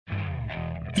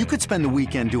You could spend the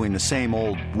weekend doing the same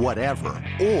old whatever,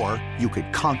 or you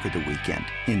could conquer the weekend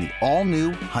in the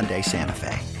all-new Hyundai Santa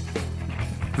Fe.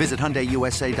 Visit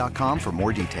HyundaiUSA.com for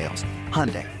more details.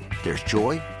 Hyundai, there's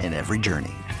joy in every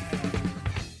journey.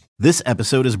 This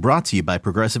episode is brought to you by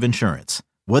Progressive Insurance.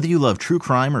 Whether you love true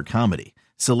crime or comedy,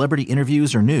 celebrity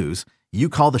interviews or news, you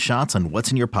call the shots on what's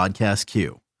in your podcast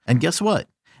queue. And guess what?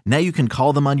 Now you can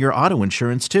call them on your auto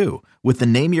insurance too with the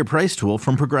Name Your Price tool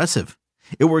from Progressive.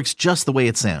 It works just the way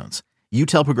it sounds. You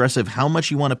tell Progressive how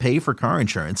much you want to pay for car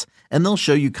insurance, and they'll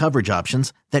show you coverage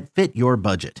options that fit your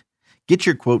budget. Get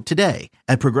your quote today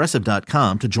at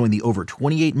Progressive.com to join the over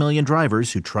 28 million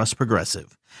drivers who trust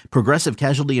Progressive. Progressive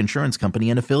Casualty Insurance Company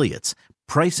and Affiliates.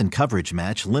 Price and coverage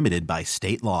match limited by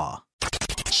state law.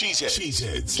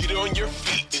 Cheeseheads. Get on your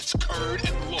feet. It's Curd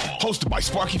and Long. Hosted by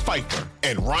Sparky Fifer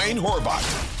and Ryan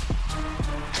Horvath.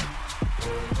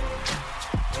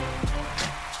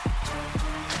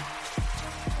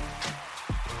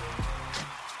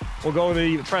 We'll go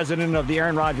to the president of the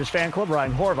Aaron Rodgers fan club,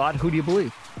 Ryan Horvath. Who do you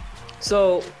believe?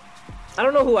 So, I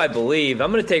don't know who I believe.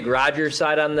 I'm going to take Rodgers'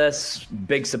 side on this.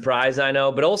 Big surprise, I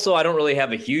know. But also, I don't really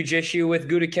have a huge issue with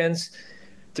Gutekunst,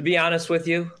 to be honest with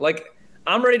you. Like,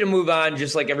 I'm ready to move on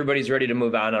just like everybody's ready to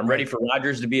move on. I'm ready for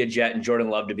Rodgers to be a Jet and Jordan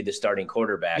Love to be the starting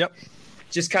quarterback. Yep.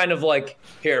 Just kind of like,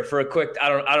 here, for a quick – I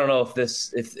don't know if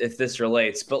this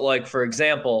relates. But, like, for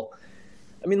example,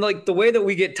 I mean, like, the way that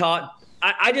we get taught –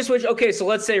 I just wish, okay, so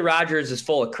let's say Rodgers is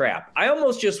full of crap. I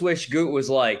almost just wish Goot was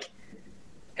like,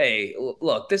 hey,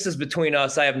 look, this is between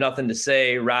us. I have nothing to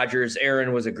say. Rodgers,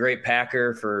 Aaron was a great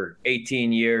Packer for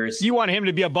 18 years. You want him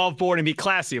to be above board and be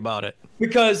classy about it.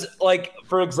 Because, like,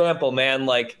 for example, man,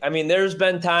 like, I mean, there's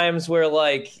been times where,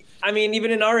 like, I mean,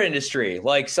 even in our industry,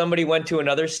 like somebody went to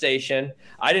another station.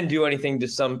 I didn't do anything to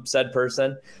some said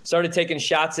person, started taking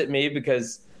shots at me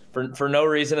because for no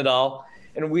reason at all.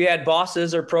 And we had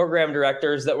bosses or program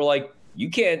directors that were like, you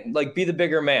can't like be the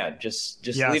bigger man. Just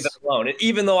Yes. leave it alone. And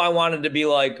even though I wanted to be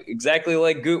like exactly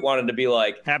like Goot wanted to be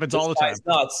like, happens all the time.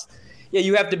 Nuts. Yeah,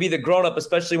 you have to be the grown up,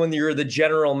 especially when you're the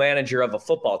general manager of a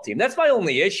football team. That's my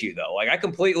only issue, though. Like I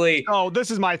completely. Oh, this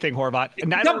is my thing, Horvath.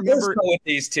 And I don't remember with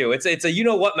these two. It's a you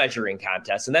know what measuring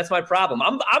contest, and that's my problem.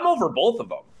 I'm over both of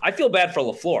them. I feel bad for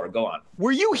LaFleur. Go on.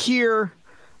 Were you here?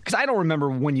 Because I don't remember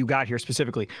when you got here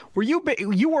specifically. Were you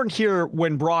weren't here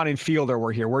when Braun and Fielder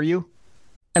were here, were you?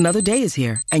 Another day is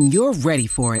here, and you're ready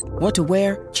for it. What to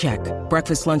wear? Check.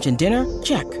 Breakfast, lunch, and dinner?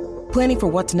 Check. Planning for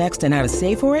what's next and how to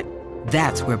save for it?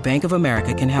 That's where Bank of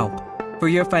America can help. For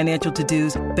your financial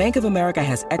to-dos, Bank of America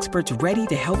has experts ready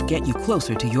to help get you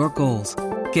closer to your goals.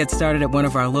 Get started at one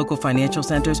of our local financial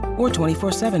centers or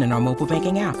 24/7 in our mobile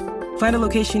banking app. Find a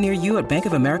location near you at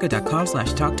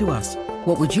bankofamerica.com/talktous.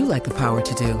 What would you like the power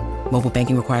to do? Mobile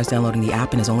banking requires downloading the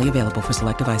app and is only available for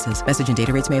select devices. Message and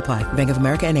data rates may apply. Bank of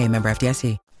America N.A., member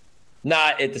FDIC.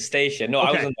 Not at the station. No, okay.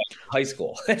 I was in high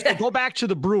school. So go back to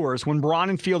the Brewers when Braun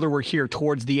and Fielder were here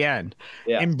towards the end.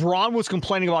 Yeah. And Braun was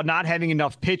complaining about not having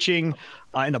enough pitching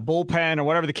in the bullpen or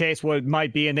whatever the case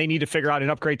might be, and they need to figure out an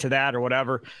upgrade to that or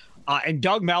whatever. And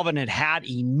Doug Melvin had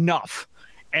enough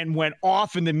and went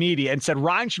off in the media and said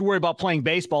Ryan should worry about playing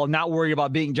baseball and not worry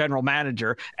about being general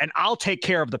manager, and I'll take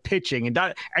care of the pitching,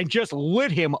 and just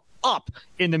lit him up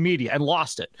in the media and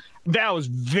lost it. That was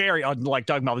very unlike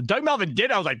Doug Melvin. Doug Melvin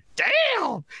did. I was like,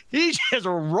 damn, he just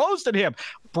roasted him.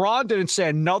 Braun didn't say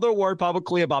another word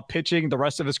publicly about pitching the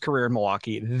rest of his career in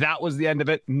Milwaukee. That was the end of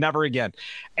it. Never again.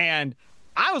 And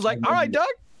I was like, all right, Doug,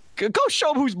 go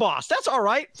show him who's boss. That's all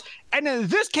right. And in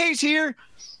this case here,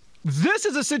 this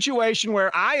is a situation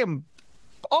where I am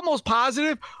almost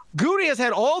positive Goody has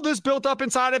had all this built up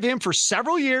inside of him for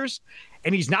several years,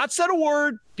 and he's not said a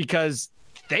word because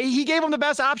he gave him the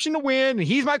best option to win, and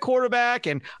he's my quarterback,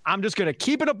 and I'm just going to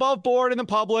keep it above board in the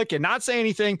public and not say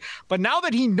anything. But now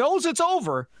that he knows it's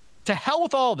over, to hell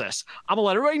with all this. I'm going to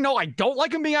let everybody know I don't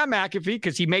like him being on McAfee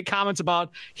because he made comments about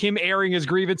him airing his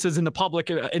grievances in the public,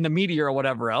 in the media or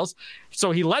whatever else.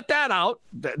 So he let that out.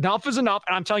 Enough is enough.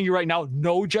 And I'm telling you right now,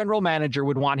 no general manager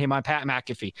would want him on Pat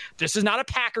McAfee. This is not a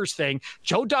Packers thing.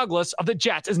 Joe Douglas of the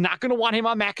Jets is not going to want him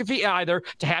on McAfee either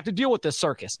to have to deal with this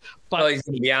circus. But he's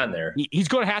going to be on there. He's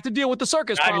going to have to deal with the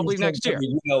circus probably next year.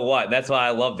 You know what? That's why I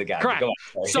love the guy. Correct.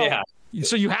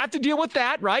 So you have to deal with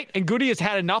that, right? And Goody has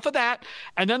had enough of that.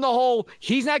 And then the whole,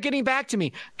 he's not getting back to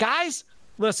me. Guys,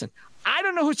 listen, I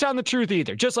don't know who's telling the truth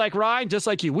either. Just like Ryan, just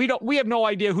like you. We have no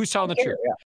idea who's telling the truth.